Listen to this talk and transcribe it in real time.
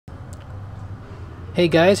Hey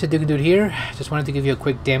guys, Dude here. Just wanted to give you a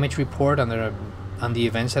quick damage report on the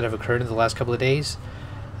events that have occurred in the last couple of days.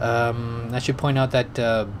 I should point out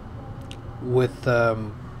that with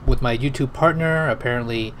my YouTube partner,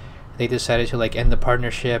 apparently they decided to end the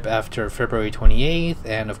partnership after February 28th,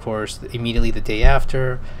 and of course immediately the day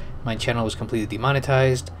after, my channel was completely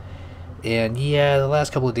demonetized. And yeah, the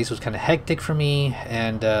last couple of days was kind of hectic for me,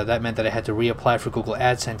 and that meant that I had to reapply for Google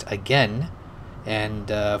AdSense again and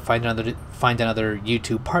find another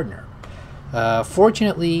YouTube partner.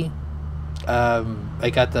 Fortunately, I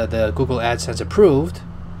got the Google AdSense approved.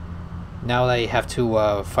 Now I have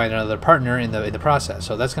to find another partner in the process,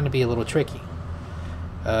 so that's going to be a little tricky.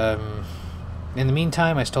 In the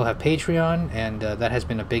meantime, I still have Patreon, and that has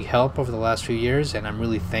been a big help over the last few years, and I'm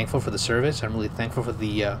really thankful for the service. I'm really thankful for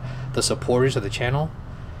the supporters of the channel.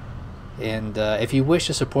 And if you wish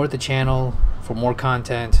to support the channel for more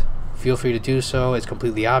content, feel free to do so. It's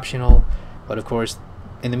completely optional, but of course,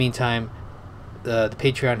 in the meantime, the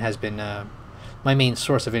Patreon has been my main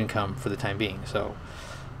source of income for the time being. So,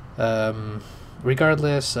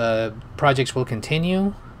 regardless, projects will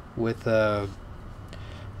continue with the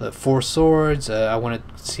Four Swords. I want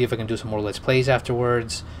to see if I can do some more Let's Plays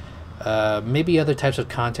afterwards. Maybe other types of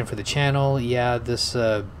content for the channel. Yeah, this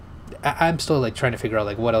I'm still trying to figure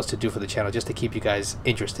out what else to do for the channel, just to keep you guys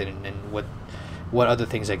interested in what other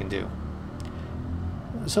things I can do.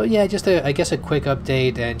 So yeah, just I guess a quick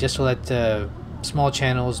update, and just to let small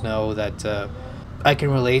channels know that I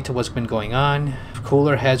can relate to what's been going on.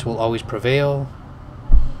 Cooler heads will always prevail,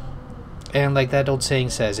 and like that old saying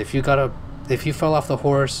says, if you fell off the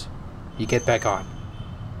horse, you get back on.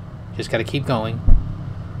 Just gotta keep going,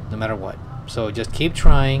 no matter what. So just keep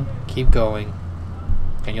trying, keep going,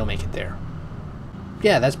 and you'll make it there.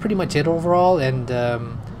 Yeah, that's pretty much it overall, and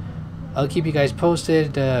I'll keep you guys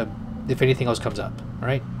posted if anything else comes up.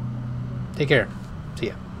 Alright? Take care. See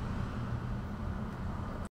ya.